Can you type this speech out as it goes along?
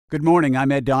Good morning,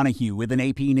 I'm Ed Donahue with an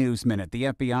AP News Minute. The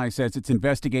FBI says it's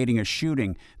investigating a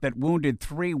shooting that wounded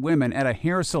 3 women at a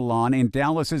hair salon in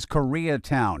Dallas's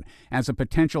Koreatown as a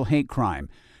potential hate crime.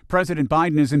 President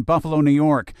Biden is in Buffalo, New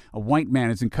York. A white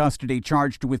man is in custody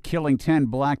charged with killing 10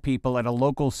 black people at a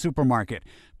local supermarket.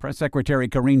 Press Secretary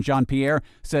Karine Jean-Pierre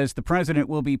says the president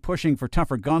will be pushing for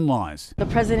tougher gun laws. The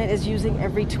president is using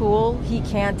every tool he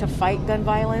can to fight gun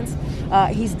violence.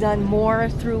 He's done more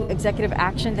through executive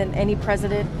action than any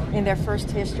president in their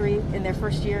first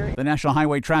year. The National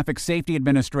Highway Traffic Safety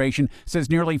Administration says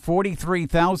nearly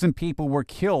 43,000 people were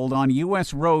killed on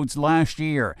U.S. roads last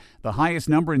year, the highest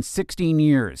number in 16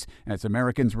 years, as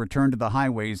Americans returned to the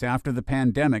highways after the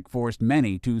pandemic forced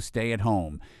many to stay at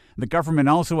home. The government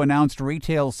also announced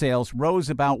retail sales rose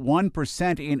about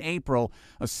 1% in April,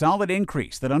 a solid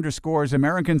increase that underscores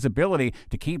Americans' ability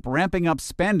to keep ramping up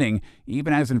spending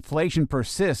even as inflation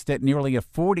persists at nearly a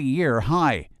 40-year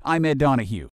high. I'm Ed Donahue.